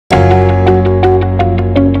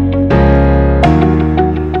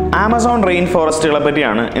Amazon rain ഫോറസ്റ്റുകളെ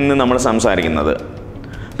പറ്റിയാണ് ഇന്ന് നമ്മൾ സംസാരിക്കുന്നത്.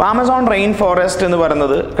 അപ്പോൾ ആമസോൺ റെയിൻ ഫോറസ്റ്റ് എന്ന്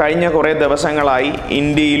പറയുന്നത് കഴിഞ്ഞ കുറേ ദിവസങ്ങളായി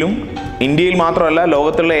ഇന്ത്യയിൽ മാത്രമല്ല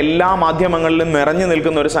ലോകത്തുള്ള എല്ലാ മാധ്യമങ്ങളിലും നിറഞ്ഞു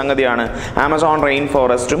നിൽക്കുന്ന ഒരു സംഗതിയാണ് ആമസോൺ റെയിൻ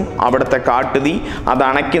ഫോറസ്റ്റും അവിടുത്തെ കാട്ടുതീ അത്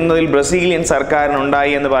അണയ്ക്കുന്നതിൽ ബ്രസീലിയൻ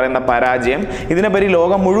സർക്കാരിനുണ്ടായി എന്ന് പറയുന്ന പരാജയം. ഇതിനെപ്പറ്റി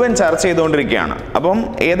ലോകം മുഴുവൻ ചർച്ച ചെയ്തുകൊണ്ടിരിക്കുകയാണ്. അപ്പം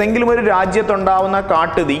ഏതെങ്കിലും ഒരു രാജ്യത്തുണ്ടാവുന്ന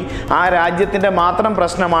കാട്ടുതീ ആ രാജ്യത്തിൻ്റെ മാത്രം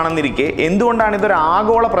പ്രശ്നമാണെന്നിരിക്കെ എന്തുകൊണ്ടാണ് ഇതൊരു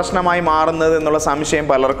ആഗോള പ്രശ്നമായി മാറുന്നത് എന്നുള്ള സംശയം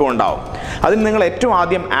പലർക്കും ഉണ്ടാവും. അതിന് നിങ്ങൾ ഏറ്റവും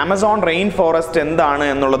ആദ്യം ആമസോൺ റെയിൻ ഫോറസ്റ്റ് എന്താണ്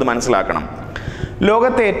എന്നുള്ളത് മനസ്സിലാക്കണം.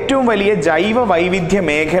 ലോകത്തെ ഏറ്റവും വലിയ ജൈവ വൈവിധ്യ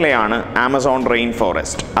മേഖലയാണ് ആമസോൺ റെയിൻ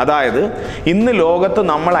ഫോറസ്റ്റ്. അതായത് ഇന്ന് ലോകത്ത്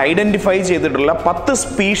നമ്മൾ ഐഡൻറ്റിഫൈ ചെയ്തിട്ടുള്ള 10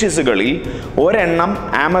 സ്പീഷീസുകളിൽ ഒരെണ്ണം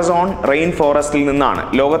ആമസോൺ റെയിൻ ഫോറസ്റ്റിൽ നിന്നാണ്.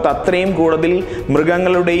 ലോകത്ത് അത്രയും കൂടുതൽ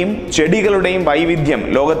മൃഗങ്ങളുടെയും ചെടികളുടെയും വൈവിധ്യം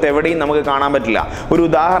ലോകത്തെവിടെയും നമുക്ക് കാണാൻ പറ്റില്ല. ഒരു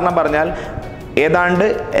ഉദാഹരണം പറഞ്ഞാൽ ഏതാണ്ട്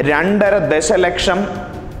 2.5 ദശലക്ഷം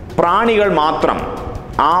പ്രാണികൾ മാത്രം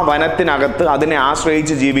ആ വനത്തിനകത്ത് അതിനെ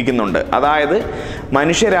ആശ്രയിച്ച് ജീവിക്കുന്നുണ്ട്. അതായത്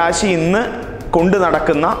മനുഷ്യരാശി ഇന്ന് കൊണ്ടു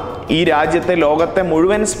നടക്കുന്ന ഈ രാജ്യത്തെ ലോകത്തെ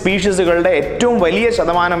മുഴുവൻ സ്പീഷീസുകളുടെ ഏറ്റവും വലിയ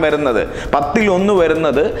ശതമാനം വരുന്നത് 10-1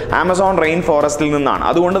 വരുന്നത് ആമസോൺ റെയിൻ ഫോറസ്റ്റിൽ നിന്നാണ്.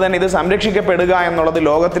 അതുകൊണ്ട് തന്നെ ഇത് സംരക്ഷിക്കപ്പെടുക എന്നുള്ളത്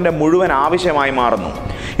ലോകത്തിൻ്റെ മുഴുവൻ ആവശ്യമായി മാറുന്നു.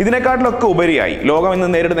 ഇതിനെക്കാട്ടിലൊക്കെ ഉപരിയായി ലോകം ഇന്ന്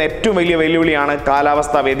നേരിടുന്ന ഏറ്റവും വലിയ വെല്ലുവിളിയാണ്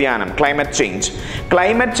കാലാവസ്ഥാ വ്യതിയാനം, ക്ലൈമറ്റ് ചേഞ്ച്.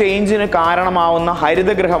 ക്ലൈമറ്റ് ചേഞ്ചിന് കാരണമാവുന്ന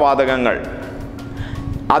ഹരിതഗൃഹവാതകങ്ങൾ,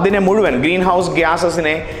 അതിനെ മുഴുവൻ ഗ്രീൻ ഹൗസ്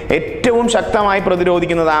ഗ്യാസസിനെ ഏറ്റവും ശക്തമായി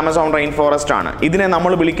പ്രതിരോധിക്കുന്നത് ആമസോൺ റെയിൻ ഫോറസ്റ്റ് ആണ്. ഇതിനെ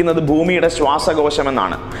നമ്മൾ വിളിക്കുന്നത് ഭൂമിയുടെ ശ്വാസകോശം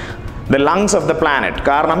എന്നാണ്, the lungs of the planet.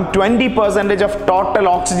 കാരണം 20% of total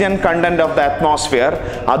oxygen content of the atmosphere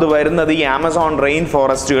അത് വരുന്നത് ഈ ആമസോൺ റെയിൻ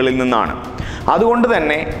ഫോറസ്റ്റുകളിൽ നിന്നാണ്. അതുകൊണ്ട്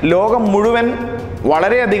തന്നെ ലോകം മുഴുവൻ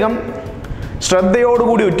വളരെയധികം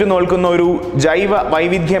ശ്രദ്ധയോടുകൂടി ഉറ്റുനോക്കുന്ന ഒരു ജൈവ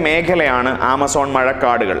വൈവിധ്യ മേഖലയാണ് ആമസോൺ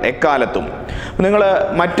മഴക്കാടുകൾ എക്കാലത്തും. നിങ്ങൾ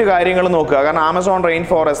മറ്റു കാര്യങ്ങൾ നോക്കുക. കാരണം ആമസോൺ റെയിൻ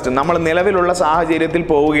ഫോറസ്റ്റ് നമ്മൾ നിലവിലുള്ള സാഹചര്യത്തിൽ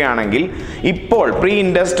പോവുകയാണെങ്കിൽ ഇപ്പോൾ പ്രീ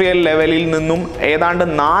ഇൻഡസ്ട്രിയൽ ലെവലിൽ നിന്നും ഏതാണ്ട്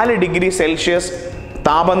 4 ഡിഗ്രി സെൽഷ്യസ്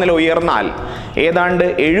താപനില ഉയർന്നാൽ ഏതാണ്ട്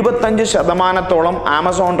 75%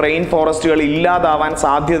 ആമസോൺ റെയിൻ ഫോറസ്റ്റുകൾ ഇല്ലാതാവാൻ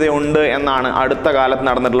സാധ്യതയുണ്ട് എന്നാണ് അടുത്ത കാലത്ത്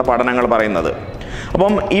നടന്നിട്ടുള്ള പഠനങ്ങൾ പറയുന്നത്.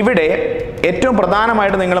 അപ്പം ഇവിടെ ഏറ്റവും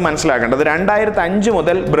പ്രധാനമായിട്ട് നിങ്ങൾ മനസ്സിലാക്കേണ്ടത് 2005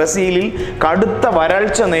 മുതൽ ബ്രസീലിൽ കടുത്ത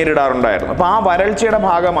വരൾച്ച നേരിടാറുണ്ടായിരുന്നു. അപ്പോൾ ആ വരൾച്ചയുടെ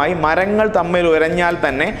ഭാഗമായി മരങ്ങൾ തമ്മിൽ ഉരഞ്ഞാൽ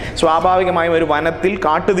തന്നെ സ്വാഭാവികമായും ഒരു വനത്തിൽ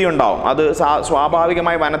കാട്ടുതീ ഉണ്ടാവും. അത്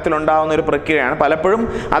സ്വാഭാവികമായി വനത്തിലുണ്ടാകുന്ന ഒരു പ്രക്രിയയാണ്. പലപ്പോഴും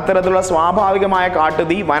അത്തരത്തിലുള്ള സ്വാഭാവികമായ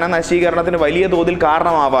കാട്ടുതീ വനനശീകരണത്തിന് വലിയ തോതിൽ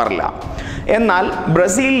കാരണമാവാറില്ല. എന്നാൽ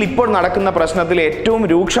ബ്രസീലിൽ ഇപ്പോൾ നടക്കുന്ന പ്രശ്നത്തിൽ ഏറ്റവും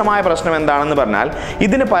രൂക്ഷമായ പ്രശ്നം എന്താണെന്ന് പറഞ്ഞാൽ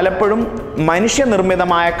ഇതിന് പലപ്പോഴും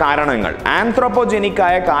മനുഷ്യനിർമ്മിതമായ കാരണങ്ങൾ,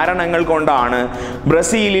 ആന്ത്രോപോജനിക്കായ കാരണങ്ങൾ കൊണ്ടാണ്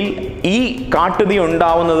ബ്രസീലിൽ ഈ കാട്ടുതീ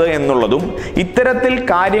ഉണ്ടാവുന്നത് എന്നുള്ളതും ഇത്തരത്തിൽ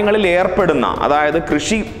കാര്യങ്ങളിൽ ഏർപ്പെടുന്ന, അതായത്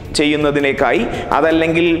കൃഷി ചെയ്യുന്നതിനേക്കായി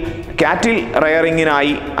അതല്ലെങ്കിൽ കാറ്റിൽ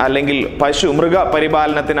റെയറിങ്ങിനായി അല്ലെങ്കിൽ മൃഗ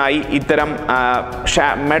പരിപാലനത്തിനായി ഇത്തരം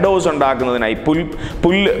മെഡോസ് ഉണ്ടാക്കുന്നതിനായി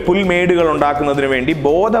പുൽമേടുകൾ ഉണ്ടാക്കുന്നതിന് വേണ്ടി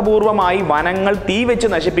ബോധപൂർവമായി വനങ്ങൾ തീ വെച്ച്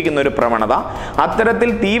നശിപ്പിക്കുന്ന ഒരു പ്രവണത,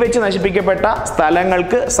 അത്തരത്തിൽ തീ വെച്ച് നശിപ്പിക്കപ്പെട്ട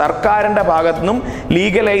സ്ഥലങ്ങൾക്ക് സർക്കാരിൻ്റെ ഭാഗത്തു നിന്നും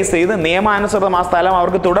ലീഗലൈസ് ചെയ്ത് നിയമാനുസൃതം ആ സ്ഥലം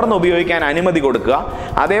അവർക്ക് തുടർന്ന് ഉപയോഗിക്കാൻ അനുമതി കൊടുക്കുക.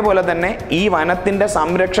 അതേപോലെ തന്നെ ഈ വനത്തിൻ്റെ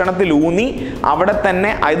സംരക്ഷണത്തിലൂന്നി അവിടെ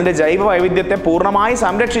തന്നെ അതിൻ്റെ ജൈവ വൈവിധ്യത്തെ പൂർണ്ണമായി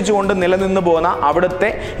സംരക്ഷിച്ചുകൊണ്ട് നിലനിന്ന് പോകുന്ന അവിടുത്തെ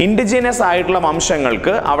ഇൻഡിജിനസ് ആയിട്ടുള്ള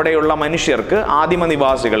വംശങ്ങൾക്ക്, അവിടെയുള്ള മനുഷ്യർക്ക്, ആദിമ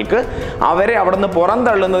നിവാസികൾക്ക് അവരെ അവിടെ നിന്ന്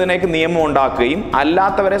പുറന്തള്ളുന്നതിനേക്ക് നിയമം ഉണ്ടാക്കുകയും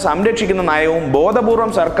അല്ലാത്തവരെ സംരക്ഷിക്കുന്ന നയവും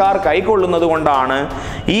ബോധപൂർവം സർക്കാർ കൈക്കൊള്ളുന്നത് കൊണ്ടാണ്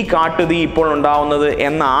ഈ കാട്ടുതീ ഇപ്പോൾ ഉണ്ടാവുന്നത്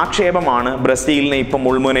എന്ന ആക്ഷേപമാണ് ബ്രസീലിനെ ഇപ്പം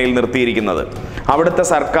മുൾമുനയിൽ നിർത്തിയിരിക്കുന്നത്. അവിടുത്തെ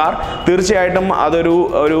സർക്കാർ തീർച്ചയായിട്ടും അതൊരു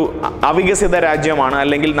അവികസിത രാജ്യമാണ്,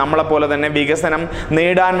 അല്ലെങ്കിൽ നമ്മളെപ്പോലെ തന്നെ വികസനം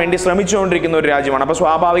നേടാൻ വേണ്ടി ശ്രമിച്ചുകൊണ്ടിരിക്കുന്ന ഒരു രാജ്യമാണ്. അപ്പോൾ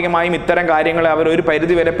സ്വാഭാവികമായും ഇത്തരം കാര്യങ്ങളെ അവർ ഒരു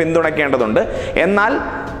പരിധിവരെ പിന്തുണയ്ക്കേണ്ടതുണ്ട്. എന്നാൽ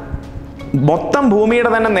മൊത്തം ഭൂമിയുടെ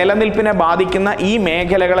തന്നെ നിലനിൽപ്പിനെ ബാധിക്കുന്ന ഈ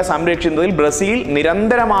മേഖലകളെ സംരക്ഷിക്കുന്നതിൽ ബ്രസീൽ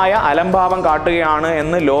നിരന്തരമായ അലംഭാവം കാട്ടുകയാണ്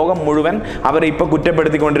എന്ന് ലോകം മുഴുവൻ അവരെ ഇപ്പോൾ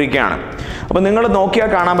കുറ്റപ്പെടുത്തിക്കൊണ്ടിരിക്കുകയാണ്. അപ്പോൾ നിങ്ങൾ നോക്കിയാൽ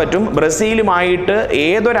കാണാൻ പറ്റും, ബ്രസീലുമായിട്ട്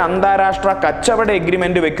ഏതൊരു അന്താരാഷ്ട്ര കച്ചവട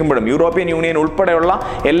എഗ്രിമെന്റ് വെക്കുമ്പോഴും യൂറോപ്യൻ യൂണിയൻ ഉൾപ്പെടെയുള്ള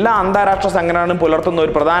എല്ലാ അന്താരാഷ്ട്ര സംഘടനകളും പുലർത്തുന്ന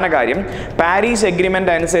ഒരു പ്രധാന കാര്യം പാരീസ്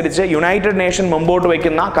എഗ്രിമെന്റ് അനുസരിച്ച് യുണൈറ്റഡ് നേഷൻ മുമ്പോട്ട്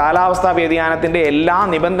വയ്ക്കുന്ന കാലാവസ്ഥാ വ്യതിയാനത്തിന്റെ എല്ലാ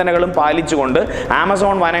നിബന്ധനകളും പാലിച്ചുകൊണ്ട്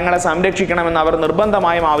ആമസോൺ വനങ്ങളെ സംരക്ഷിക്കണമെന്ന് അവർ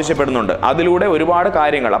നിർബന്ധമായും ആവശ്യപ്പെടുന്നുണ്ട്. അതിലൂടെ ഒരുപാട്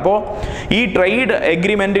കാര്യങ്ങൾ. അപ്പോൾ ഈ ട്രേഡ്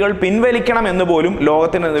എഗ്രിമെന്റുകൾ പിൻവലിക്കണം എന്ന് പോലും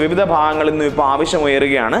ലോകത്തിന്റെ വിവിധ ഭാഗങ്ങളിൽ നിന്ന് ഇപ്പോൾ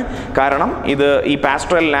ആവശ്യമുയരുകയാണ്. കാരണം ഇത് ഈ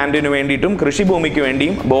പാസ്റ്ററൽ ലാൻഡിന് വേണ്ടിയിട്ടും കൃഷിഭൂമിക്ക്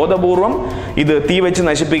വേണ്ടിയും ബോധപൂർവം ഇത് തീ വെച്ച്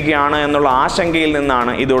നശിപ്പിക്കുകയാണ് എന്നുള്ള ആശങ്കയിൽ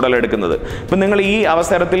നിന്നാണ് ഇത് ഉടലെടുക്കുന്നത്. ഇപ്പം നിങ്ങൾ ഈ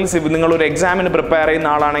അവസരത്തിൽ നിങ്ങളൊരു എക്സാമിന് പ്രിപ്പയർ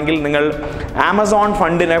ചെയ്യുന്ന ആളാണെങ്കിൽ നിങ്ങൾ ആമസോൺ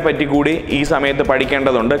ഫണ്ടിനെ പറ്റി കൂടി ഈ സമയത്ത്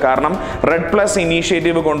പഠിക്കേണ്ടതുണ്ട്. കാരണം RED+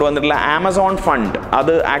 ഇനീഷ്യേറ്റീവ് കൊണ്ടുവന്നിട്ടുള്ള ആമസോൺ ഫണ്ട്,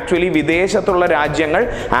 അത് ആക്ച്വലി വിദേശത്തുള്ള രാജ്യങ്ങൾ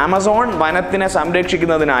ആമസോൺ വനത്തിനെ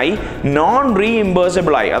സംരക്ഷിക്കുന്നതിനായി നോൺ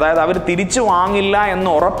റീഇംബേഴ്സിബിളായി, അതായത് അവർ തിരിച്ചു വാങ്ങില്ല എന്ന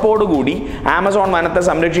ഉറപ്പോടുകൂടി ആമസോൺ വനത്തെ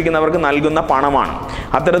സംരക്ഷിക്കുന്നവർക്ക് നൽകുന്ന പണമാണ്.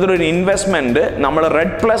 അത്തരത്തിലൊരു ഇൻവെസ്റ്റ്മെന്റ് നമ്മൾ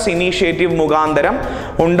റെഡ് പ്ലസ് ഇനീഷ്യേറ്റീവ് മുഖാന്തരം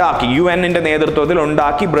ഉണ്ടാക്കി, UN-ന്റെ നേതൃത്വത്തിൽ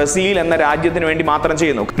ഉണ്ടാക്കി ബ്രസീൽ എന്ന രാജ്യത്തിന് വേണ്ടി മാത്രം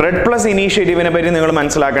ചെയ്യുന്നു. റെഡ് പ്ലസ് ഇനീഷ്യേറ്റീവിനെ പറ്റി നിങ്ങൾ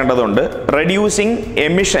മനസ്സിലാക്കേണ്ടതുണ്ട്. Reducing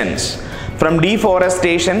emissions from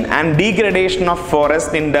deforestation and degradation of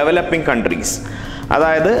forest in developing countries.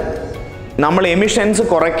 അതായത് നമ്മൾ എമിഷൻസ്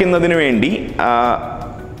കുറയ്ക്കുന്നതിന് വേണ്ടി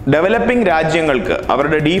ഡെവലപ്പിംഗ് രാജ്യങ്ങൾക്ക്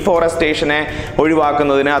അവരുടെ ഡീഫോറസ്റ്റേഷനെ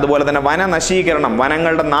ഒഴിവാക്കുന്നതിന്, അതുപോലെ തന്നെ വനനശീകരണം,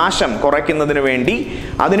 വനങ്ങളുടെ നാശം കുറയ്ക്കുന്നതിന് വേണ്ടി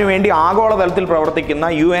അതിനുവേണ്ടി ആഗോളതലത്തിൽ പ്രവർത്തിക്കുന്ന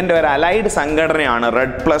UN-ന്റെ ഒരു അലൈഡ് സംഘടനയാണ്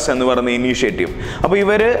റെഡ് പ്ലസ് എന്ന് പറയുന്ന ഇനീഷ്യേറ്റീവ്. അപ്പോൾ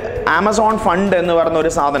ഇവർ ആമസോൺ ഫണ്ട് എന്ന് പറയുന്ന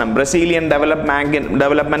ഒരു സാധനം ബ്രസീലിയൻ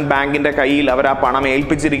ഡെവലപ്മെന്റ് ബാങ്കിന്റെ കയ്യിൽ അവർ ആ പണം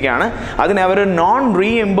ഏൽപ്പിച്ചിരിക്കുകയാണ്. അതിനെ അവർ നോൺ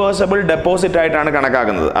റീഇംബേഴ്സബിൾ ഡെപ്പോസിറ്റ് ആയിട്ടാണ്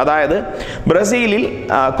കണക്കാക്കുന്നത്. അതായത് ബ്രസീലിൽ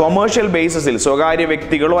കൊമേഴ്ഷ്യൽ ബേസിസിൽ സ്വകാര്യ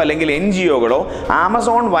വ്യക്തികളോ അല്ലെങ്കിൽ NGO-കളോ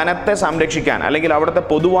ആമസോൺ വനത്തെ സംരക്ഷിക്കാൻ അല്ലെങ്കിൽ അവിടുത്തെ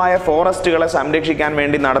പൊതുവായ ഫോറസ്റ്റുകളെ സംരക്ഷിക്കാൻ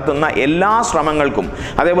വേണ്ടി നടത്തുന്ന എല്ലാ ശ്രമങ്ങൾക്കും,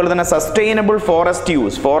 അതേപോലെ തന്നെ സസ്റ്റൈനബിൾ ഫോറസ്റ്റ്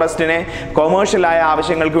യൂസ്, ഫോറസ്റ്റിനെ കൊമേഴ്ഷ്യലായ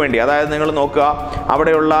ആവശ്യങ്ങൾക്ക് വേണ്ടി, അതായത് നിങ്ങൾ നോക്കുക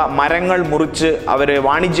അവിടെയുള്ള മരങ്ങൾ മുറിച്ച് അവർ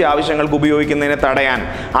വാണിജ്യ ആവശ്യങ്ങൾക്ക് ഉപയോഗിക്കുന്നതിനെ തടയാൻ,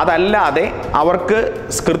 അതല്ലാതെ അവർക്ക്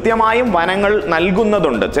കൃത്യമായും വനങ്ങൾ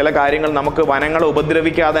നൽകുന്നതുണ്ട്. ചില കാര്യങ്ങൾ നമുക്ക് വനങ്ങളെ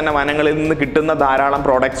ഉപദ്രവിക്കാതെ തന്നെ വനങ്ങളിൽ നിന്ന് കിട്ടുന്ന ധാരാളം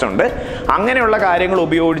പ്രോഡക്ട്സ് ഉണ്ട്. അങ്ങനെയുള്ള കാര്യങ്ങൾ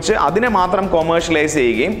ഉപയോഗിച്ച് അതിനെ മാത്രം കൊമേഴ്ഷ്യലൈസ്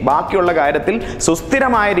ചെയ്യുകയും ബാക്കിയുള്ള കാര്യത്തിൽ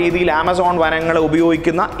സുസ്ഥിരമായ രീതിയിൽ ആമസോൺ വനങ്ങളെ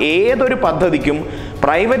ഉപയോഗിക്കുന്ന ഏതൊരു പദ്ധതിക്കും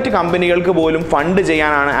പ്രൈവറ്റ് കമ്പനികൾക്ക് പോലും ഫണ്ട്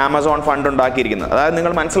ചെയ്യാനാണ് ആമസോൺ ഫണ്ട് ഉണ്ടാക്കിയിരിക്കുന്നത്. അതായത്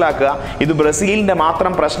നിങ്ങൾ മനസ്സിലാക്കുക, ഇത് ബ്രസീലിൻ്റെ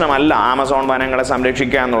മാത്രം പ്രശ്നമല്ല ആമസോൺ വനങ്ങളെ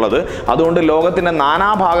സംരക്ഷിക്കുക എന്നുള്ളത്. അതുകൊണ്ട് ലോകത്തിൻ്റെ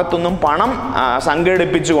നാനാഭാഗത്തുനിന്നും പണം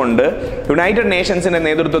സംഘടിപ്പിച്ചുകൊണ്ട് യുണൈറ്റഡ് നേഷൻസിൻ്റെ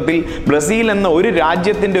നേതൃത്വത്തിൽ ബ്രസീൽ എന്ന ഒരു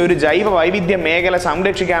രാജ്യത്തിൻ്റെ ഒരു ജൈവ വൈവിധ്യ മേഖല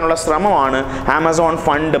സംരക്ഷിക്കാനുള്ള ശ്രമമാണ് ആമസോൺ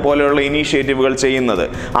ഫണ്ട് പോലെയുള്ള ഇനീഷ്യേറ്റീവുകൾ ചെയ്യുന്നത്.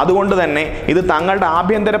 അതുകൊണ്ട് തന്നെ ഇത് തങ്ങളുടെ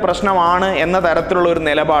ആഭ്യന്തര പ്രശ്നമാണ് എന്ന തരത്തിലുള്ള ഒരു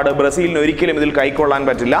നിലപാട് ബ്രസീലിന് ഒരിക്കലും ഇതിൽ കൈക്കൊള്ളാൻ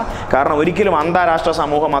പറ്റില്ല. കാരണം ഒരിക്കലും അന്താരാഷ്ട്ര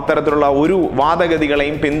സമൂഹം അത്തരത്തിലുള്ള ഒരു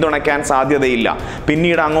വാദഗതികളെയും പിന്തുണയ്ക്കാൻ സാധ്യതയില്ല.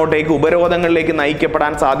 പിന്നീട് അങ്ങോട്ടേക്ക് ഉപരോധങ്ങളിലേക്ക്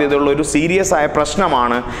നയിക്കപ്പെടാൻ സാധ്യതയുള്ള ഒരു സീരിയസ് ആയ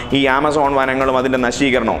പ്രശ്നമാണ് ഈ ആമസോൺ വനങ്ങളും അതിൻ്റെ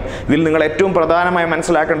നശീകരണവും. ഇതിൽ നിങ്ങൾ ഏറ്റവും പ്രധാനമായി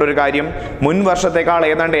മനസ്സിലാക്കേണ്ട ഒരു കാര്യം, മുൻ വർഷത്തേക്കാൾ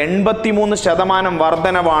ഏതാണ്ട് 83%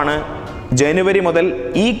 വർധനവാണ് ജനുവരി മുതൽ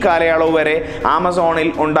ഈ കാലയളവ് വരെ ആമസോണിൽ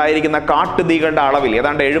ഉണ്ടായിരിക്കുന്ന കാട്ടുതീകളുടെ അളവിൽ.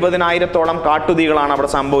 ഏതാണ്ട് 70,000-ഓളം കാട്ടുതീകളാണ് അവിടെ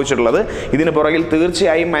സംഭവിച്ചിട്ടുള്ളത്. ഇതിന് പുറകിൽ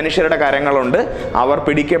തീർച്ചയായും മനുഷ്യരുടെ കരങ്ങളുണ്ട്. അവർ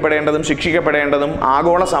പിടിക്കപ്പെടേണ്ടതും ശിക്ഷിക്കപ്പെടേണ്ടതും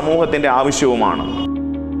ആഗോള സമൂഹത്തിൻ്റെ ആവശ്യവുമാണ്.